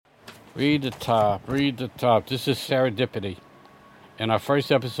Read the top, read the top. This is serendipity. In our first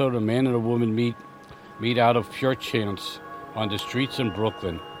episode, a man and a woman meet out of pure chance on the streets in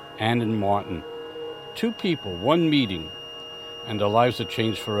Brooklyn and in Martin. Two people, one meeting, and their lives are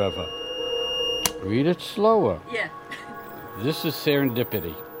changed forever. Read it slower. Yeah. This is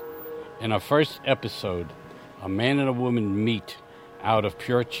serendipity. In our first episode, a man and a woman meet out of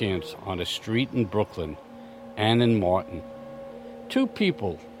pure chance on a street in Brooklyn and in Martin. Two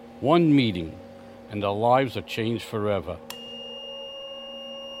people, one meeting, and their lives are changed forever.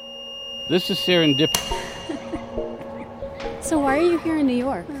 This is serendipity. So why are you here in New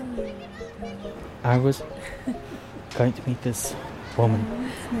York? I was going to meet this woman.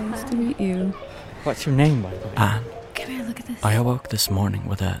 It's nice to meet you. What's your name, by the way? Anne, Come here, look at this. I awoke this morning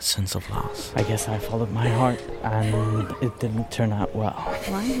with a sense of loss. I guess I followed my heart, and it didn't turn out well.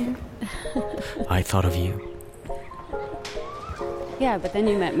 Why here? I thought of you. Yeah, but then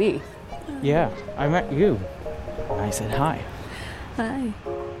you met me. Yeah, I met you. And I said hi. Hi.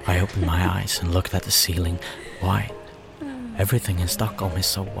 I opened my eyes and looked at the ceiling. White. Everything in Stockholm is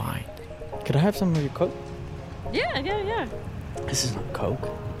so white. Could I have some of your Coke? Yeah. This is not Coke.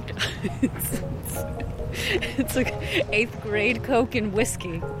 It's like 8th grade Coke and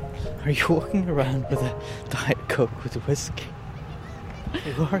whiskey. Are you walking around with a Diet Coke with whiskey?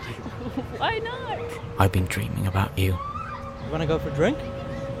 Who are you? Why not? I've been dreaming about you. You want to go for a drink?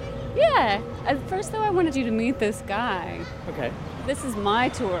 Yeah. At first, though, I wanted you to meet this guy. Okay. This is my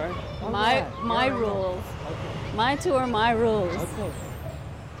tour. Alright. My Yeah, I know. rules. My tour, my rules. Okay.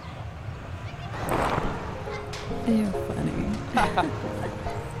 You're funny.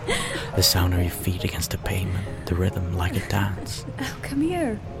 The sound of your feet against the pavement, the rhythm like a dance. Oh, come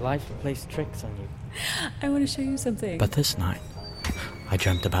here. Life plays tricks on you. I want to show you something. But this night, I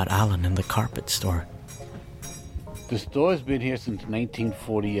dreamt about Alan in the carpet store. The store's been here since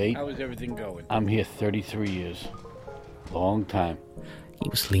 1948. How is everything going? I'm here 33 years. Long time. He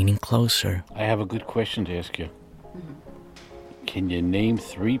was leaning closer. I have a good question to ask you. Can you name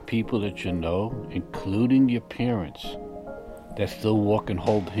 3 people that you know, including your parents, that still walk and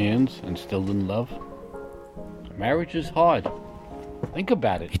hold hands and still in love? Marriage is hard. Think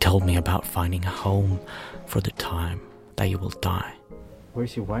about it. He told me about finding a home for the time that you will die.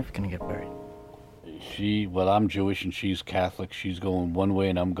 Where's your wife gonna get buried? I'm Jewish and she's Catholic. She's going one way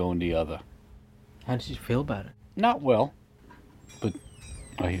and I'm going the other. How did you feel about it? Not well, but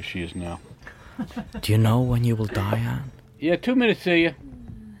here she is now. Do you know when you will die, Anne? Yeah, 2 minutes, see ya.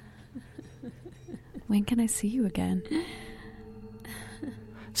 When can I see you again?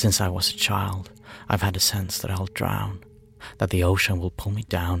 Since I was a child, I've had a sense that I'll drown, that the ocean will pull me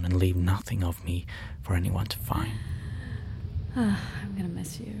down and leave nothing of me for anyone to find. I'm gonna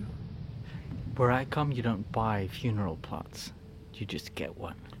miss you. Where I come, you don't buy funeral plots. You just get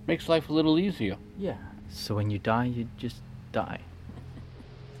one. Makes life a little easier. Yeah. So when you die, you just die.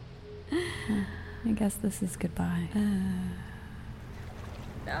 I guess this is goodbye.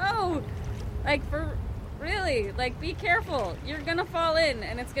 No! Like, really, be careful. You're gonna fall in,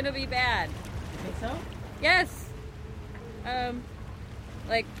 and it's gonna be bad. Think so? Yes!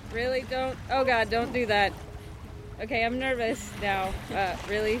 Really don't... Oh, God, don't do that. Okay, I'm nervous now.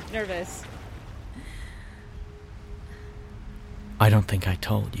 Really nervous. I don't think I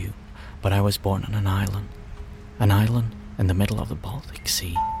told you, but I was born on an island in the middle of the Baltic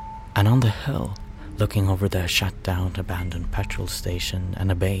Sea. And on the hill, looking over the shut-down, abandoned petrol station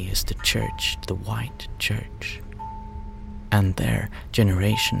and a bay is the church, the white church. And there,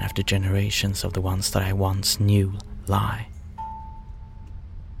 generation after generations of the ones that I once knew lie.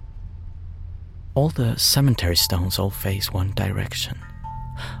 All the cemetery stones all face one direction.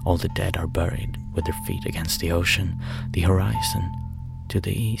 All the dead are buried with their feet against the ocean, the horizon, to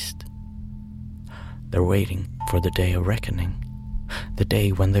the east. They're waiting for the day of reckoning, the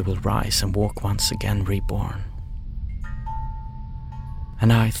day when they will rise and walk once again reborn.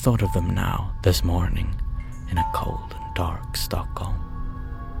 And I thought of them now, this morning, in a cold and dark Stockholm.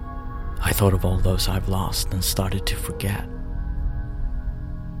 I thought of all those I've lost and started to forget.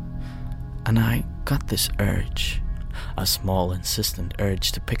 And I got this urge, a small insistent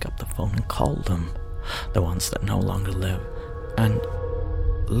urge to pick up the phone and call them, the ones that no longer live, and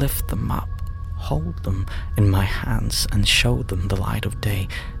lift them up, hold them in my hands and show them the light of day,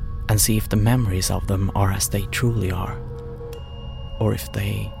 and see if the memories of them are as they truly are, or if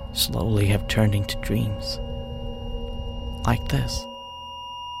they slowly have turned into dreams. Like this.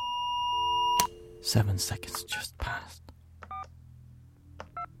 7 seconds just passed.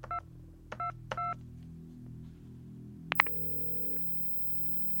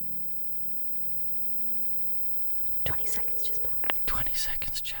 20 seconds just passed. 20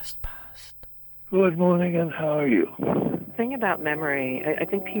 seconds just has passed. Good morning, and how are you? Thing about memory, I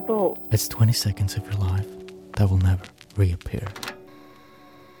think people... It's 20 seconds of your life that will never reappear.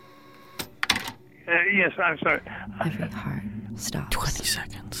 Yes, I'm sorry. Every heart stops. 20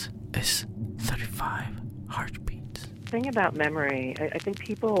 seconds is 35 heartbeats. Thing about memory, I think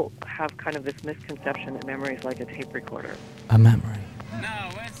people have kind of this misconception that memory is like a tape recorder. A memory.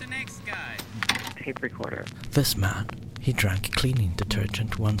 Now, where's the next guy? Tape recorder. This man, he drank cleaning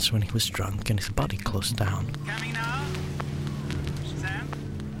detergent once when he was drunk and his body closed down. Coming now? Sam?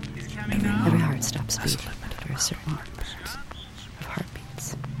 He's coming now? Every heart stops Has a beating limit after a certain amount of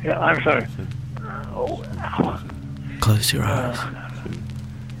heartbeats. Yeah, I'm sorry. Oh, ow. Close your eyes.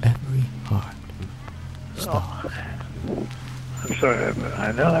 Every heart stops. I'm sorry.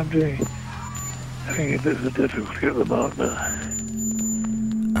 I know I'm having a bit of a difficulty at the moment.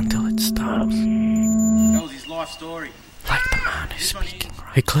 Until it stops. Knows his life story. Like the man who's speaking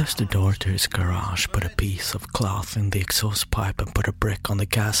right. He closed the door to his garage, put a piece of cloth in the exhaust pipe and put a brick on the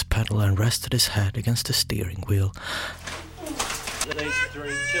gas pedal and rested his head against the steering wheel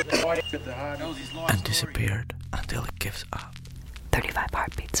and disappeared until it gives up. 35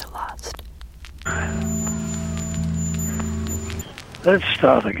 heartbeats are lost. Let's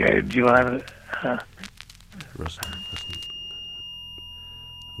start again. Do you want to... Russell.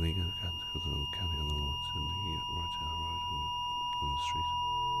 And he goes counting on the Lord's and he right down the road on the street.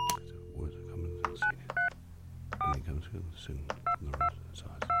 Words are coming to the sea. And he comes soon on the road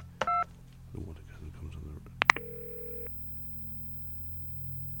side. The water goes and comes on the road.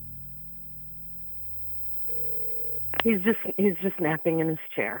 He's just napping in his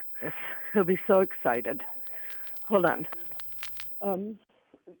chair. He'll be so excited. Hold on.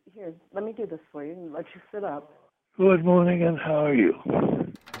 Here, let me do this for you and let you sit up. Good morning, and how are you?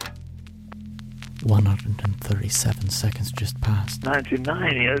 137 seconds just passed.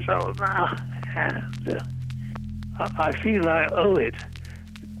 99 years old now. And I feel I owe it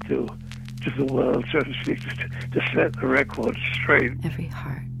to the world, so to speak, to set the record straight. Every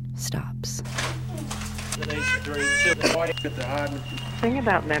heart stops. Thing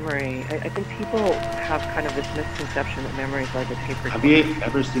about memory, I think people have kind of this misconception that memory is like a tape recorder. Have you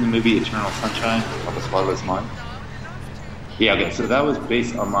ever seen the movie Eternal Sunshine of the Spotless Mind? Yeah, okay, so that was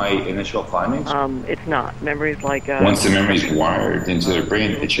based on my initial findings. It's not. Memory's like a... Once the memory is wired into the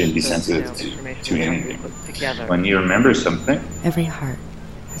brain, it shouldn't be sensitive to anything. When you remember something... Every heart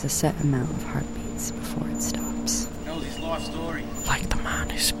has a set amount of heartbeats before it stops. Knows his life story. Like the man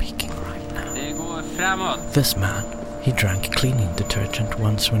who's speaking right now. Det går framåt. This man, he drank cleaning detergent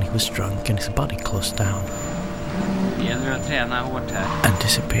once when he was drunk and his body closed down Det gäller att träna hårt här. and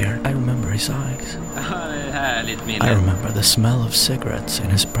disappeared. I remember his eyes. Det är härligt minne. I remember the smell of cigarettes in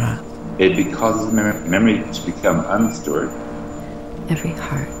his breath. It causes memory to become unstored. Every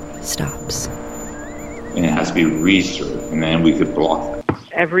heart stops. And it has to be restored, and then we could block it.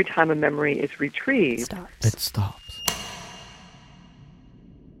 Every time a memory is retrieved... Stops. It stops.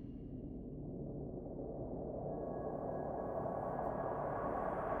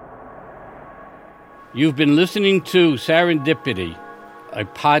 You've been listening to Serendipity, a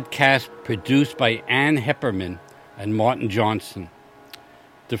podcast produced by Ann Hepperman and Martin Johnson.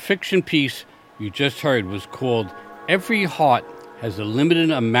 The fiction piece you just heard was called Every Heart Has a Limited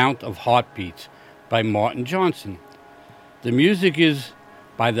Amount of Heartbeats by Martin Johnson. The music is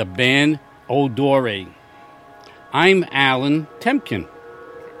by the band Odore. I'm Alan Temkin.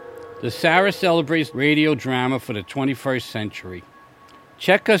 The Sarah celebrates radio drama for the 21st century.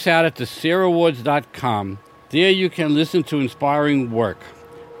 Check us out at thesarawards.com. There you can listen to inspiring work.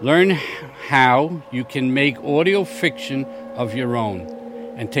 Learn how you can make audio fiction of your own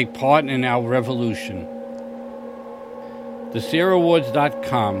and take part in our revolution.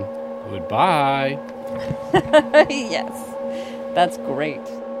 thesarawards.com. Goodbye. Yes, that's great.